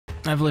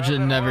I've legit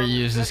never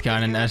used this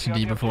gun in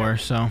S&D before,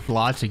 so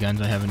lots of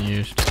guns I haven't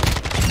used. I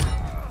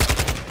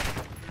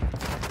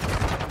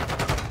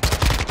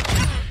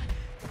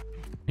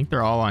think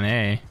they're all on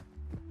A.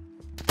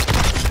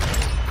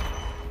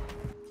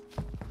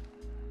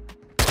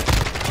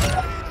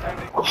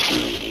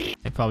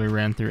 They probably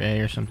ran through A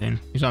or something.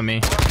 He's on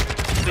me.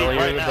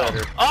 Right now.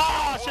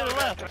 Oh, I should've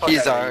left.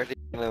 He's already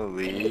gonna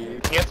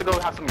leave. He has to go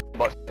have some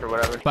bucks or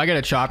whatever. If I get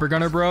a chopper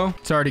gunner, bro,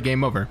 it's already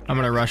game over. I'm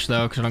gonna rush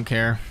though, because I don't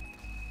care.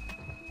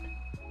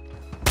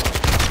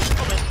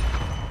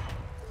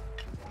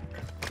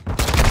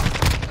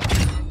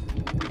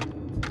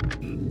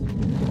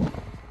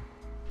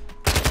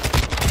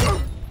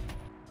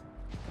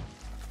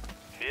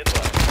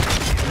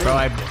 Bro,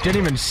 I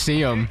didn't even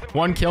see him.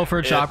 1 kill for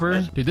a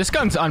chopper. Dude, this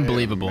gun's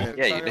unbelievable.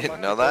 Yeah, you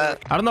didn't know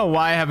that? I don't know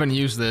why I haven't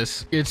used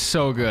this. It's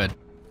so good.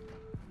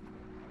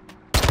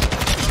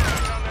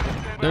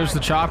 There's the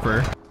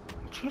chopper.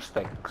 Cheese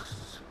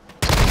sticks.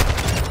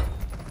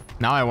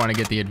 Now I want to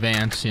get the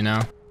advance, you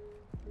know?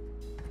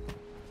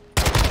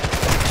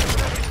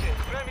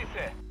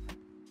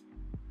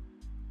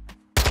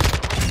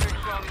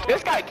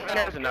 This guy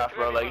cares enough,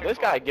 bro. Like, this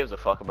guy gives a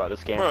fuck about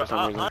this game for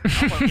some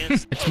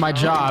reason. It's my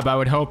job. I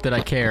would hope that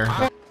I care.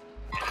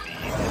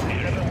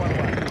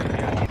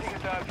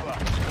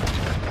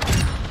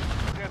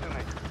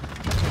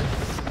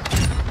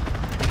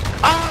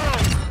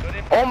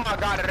 Oh my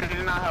god, I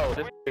did not help.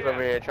 This is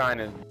over here trying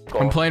to go.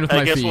 I'm playing with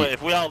my guess feet. what?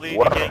 If we all leave,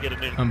 we can't get a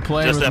new. I'm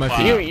playing with my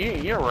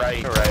feet. You're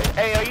right. You're right.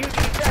 Hey, yo, you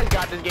guys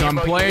got this game, I'm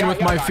bro. playing with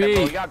my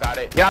feet. Y'all got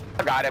it. Y'all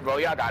got it, bro.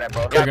 Y'all got it,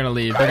 bro. They're gonna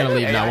leave. They're gonna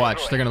leave now.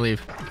 Watch. They're gonna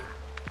leave.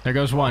 There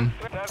goes one.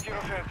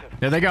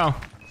 There they go.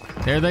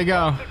 There they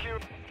go.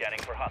 Scanning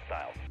for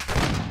hostiles.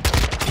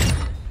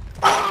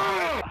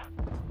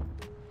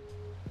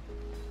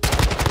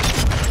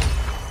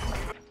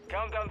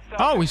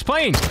 Oh, he's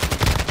playing.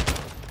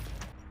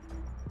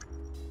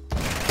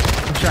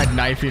 He tried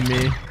knifing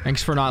me.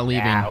 Thanks for not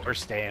leaving. Yeah, we're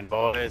staying,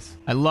 boys.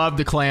 I love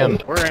the clam.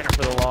 We're in it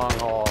for the long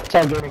haul.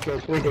 Yeah,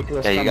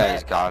 you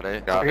guys got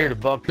it. We're here to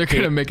bump. They're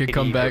gonna make a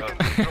comeback.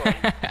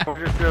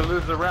 We're just gonna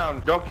lose the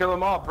round. Don't kill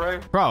them all, Bray.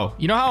 Bro,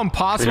 you know how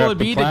impossible it'd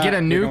be to get a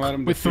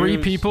nuke with 3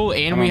 people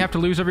and we have to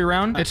lose every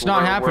round? It's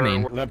not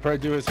happening. Let Bray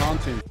do his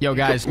haunting. Yo,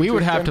 guys, we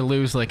would have to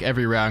lose like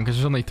every round because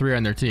there's only 3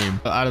 on their team.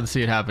 I don't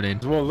see it happening.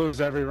 We'll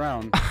lose every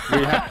round.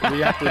 We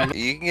have to.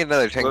 You can get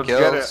another 10 Let's kills.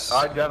 get it.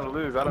 I gotta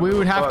lose. I don't We give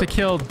would a have to fuck.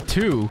 kill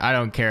 2. I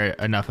don't care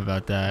enough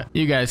about that.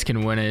 You guys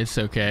can win it. It's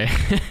okay.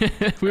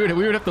 we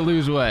would have to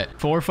lose what?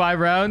 4 or 5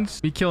 rounds?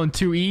 Be killing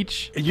 2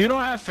 each? You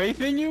don't have faith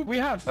in you? We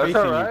have faith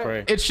That's in all you,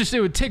 Bray. It's just, it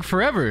would take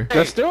forever.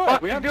 Let's do it.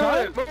 fuck We you have doing?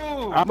 time.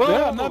 Move,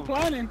 I'm not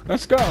planning.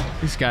 Let's go.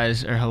 These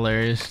guys are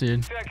hilarious,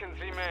 dude.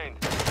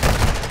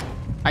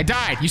 I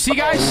died. You see,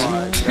 guys? Oh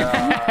my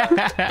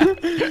God.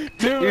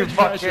 Dude, You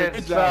fucking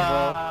good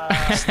job,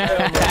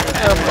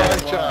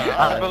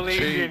 I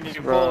believe in you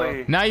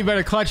fully. Now you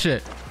better clutch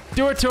it.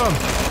 Do it to him.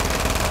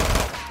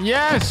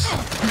 Yes.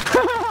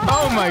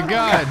 Oh my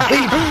God.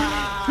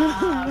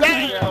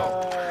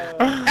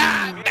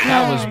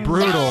 That was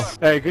brutal.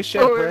 Hey, good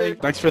shit, Bray.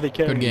 Thanks for the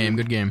kill. Good game.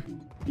 Good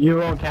game. You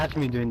won't catch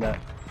me doing that.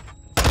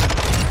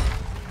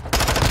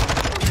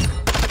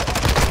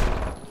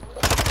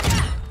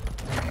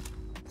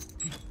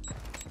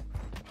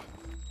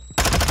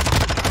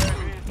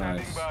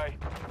 Nice.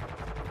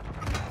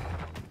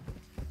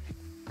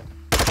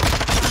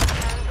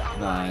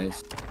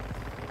 Nice.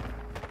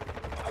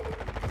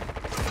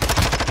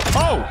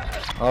 Oh.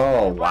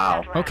 Oh,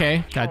 wow.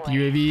 Okay. Got the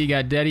UAV.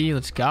 Got Deddy.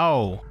 Let's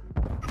go.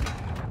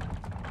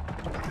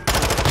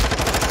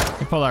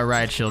 I pull out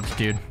riot shields,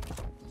 dude.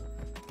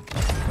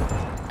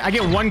 I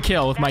get 1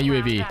 kill with my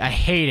UAV. I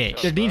hate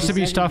it. There needs to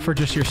be stuff for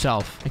just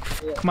yourself. Like,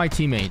 f my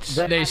teammates.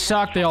 They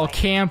suck. They all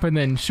camp, and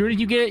then as soon as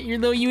you get your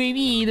little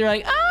UAV, they're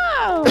like,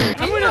 oh,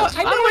 I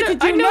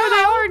know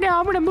they are now.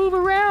 I'm gonna move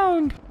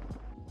around.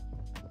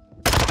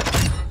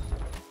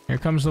 Here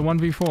comes the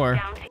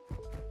 1v4.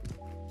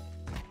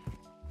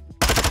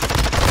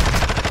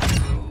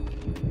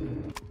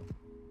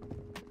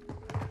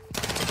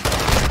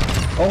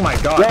 Oh my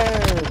god.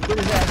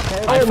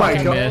 I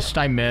fucking missed.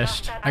 I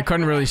missed. I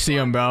couldn't really see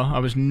him, bro. I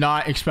was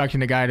not expecting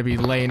the guy to be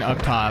laying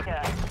up top.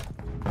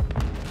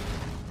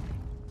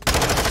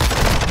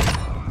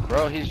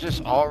 Bro, he's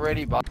just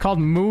already... It's called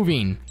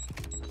moving.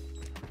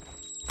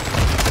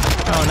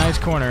 Oh, nice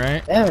corner,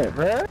 right? Damn it,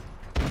 bro.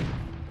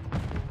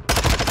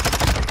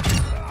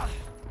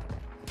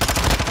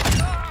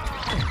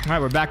 All right,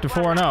 we're back to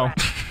 4-0.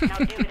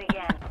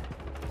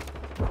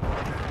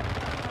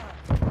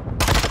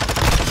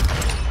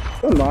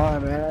 Come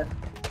on, man.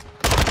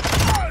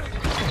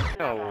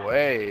 No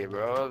way,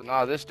 bro.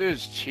 Nah, this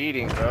dude's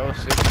cheating, bro.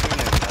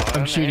 16-1.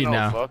 I'm cheating Ain't no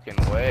now.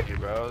 Fucking way,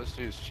 bro. This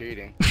dude's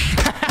cheating.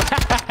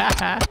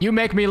 You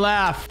make me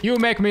laugh. You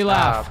make me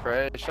laugh. Ah,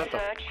 Fred, shut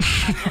the f.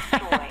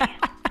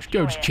 This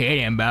dude's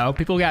cheating, bro.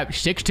 People got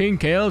 16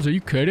 kills. Are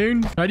you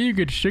kidding? How do you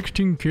get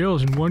 16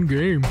 kills in 1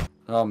 game?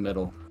 Oh,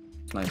 middle.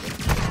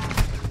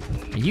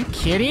 Sniper. Are you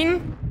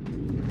kidding?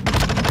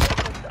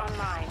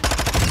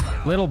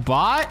 Little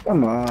bot?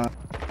 Come on.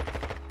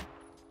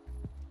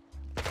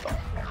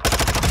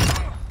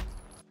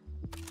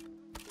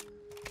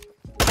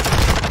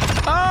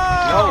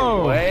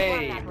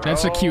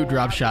 That's a cute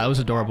drop shot. It was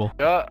adorable.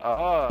 Shut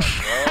up,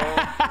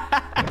 bro.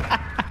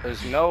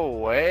 There's no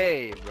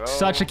way, bro.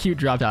 Such a cute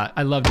drop shot.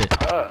 I loved it.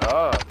 Shut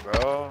up,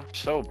 bro.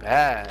 So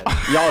bad.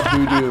 Y'all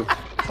doo-doo.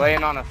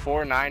 Playing on a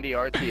 490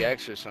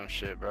 RTX or some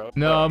shit, bro.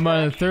 No, I'm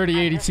on a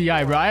 3080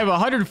 Ti, bro. I have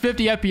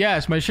 150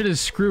 FPS. My shit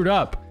is screwed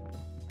up.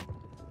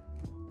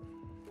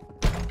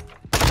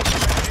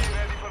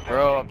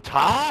 Bro, up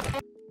top?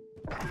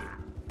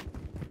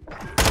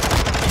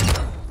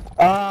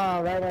 Ah,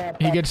 right up.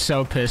 He gets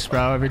so pissed,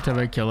 bro, every time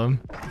I kill him.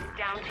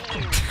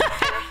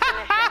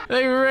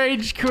 They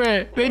rage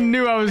quit. They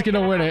knew I was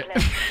gonna win it.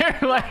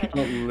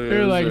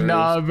 they're like,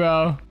 nah,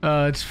 bro.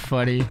 Oh, it's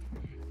funny.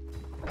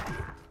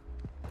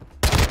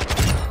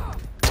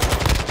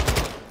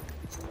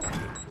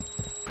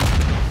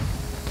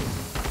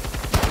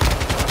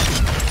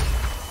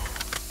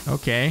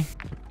 Okay.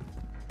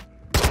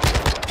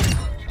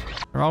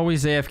 They're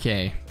always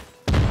AFK.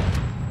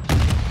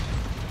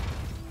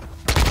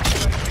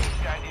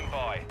 Standing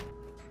by.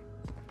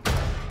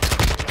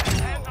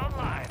 Hands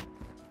online.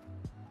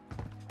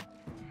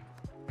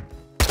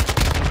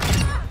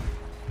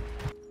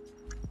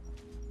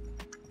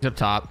 He's up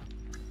top.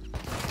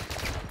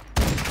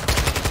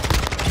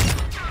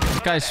 This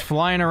guy's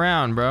flying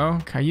around, bro.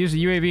 I use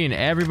the UAV and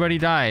everybody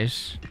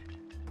dies.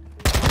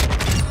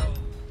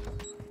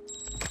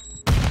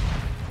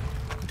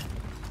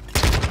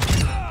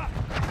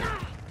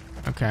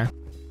 Okay.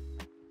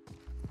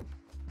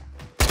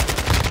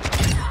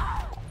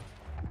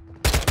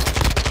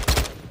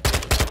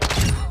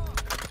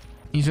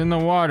 He's in the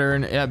water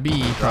and at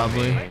B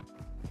probably.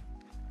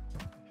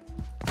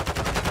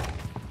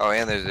 Oh,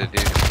 and there's a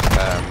dude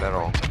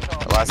middle.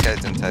 The last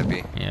guy's in type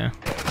B. Yeah.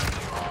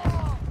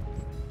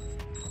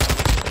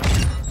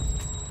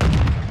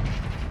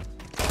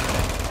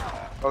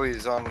 Oh,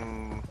 he's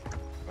on.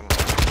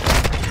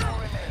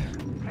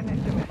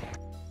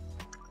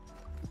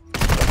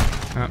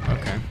 Oh,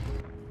 okay.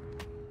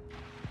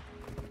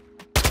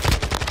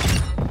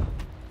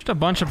 Just a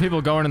bunch of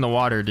people going in the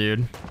water,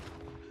 dude.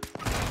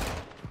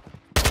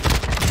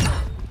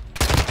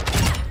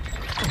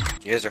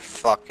 You guys are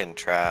fucking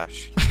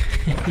trash.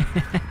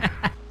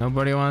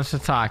 Nobody wants to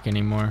talk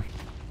anymore.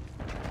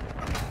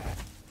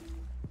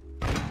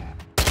 Ready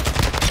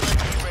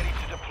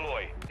to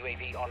deploy.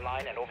 UAV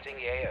online and orbiting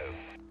the AO.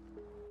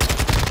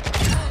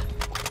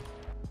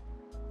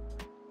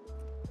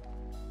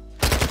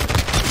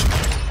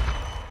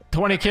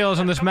 20 kills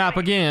on this map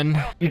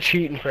again. You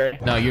cheating, Fred.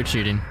 No, you're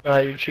cheating. No,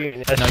 you're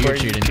cheating. I No, swear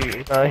you're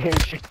cheating. No, you're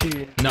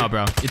cheating. No,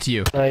 bro, it's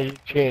you. No, you're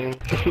cheating.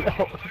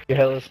 No, you're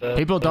hella sad.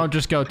 People don't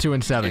just go 2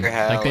 and 7. You're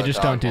Like they hella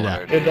just don't do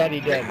that. dog Your daddy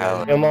dead,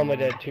 bro. Your mama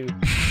dead too.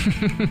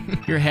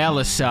 You're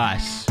hella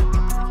sus.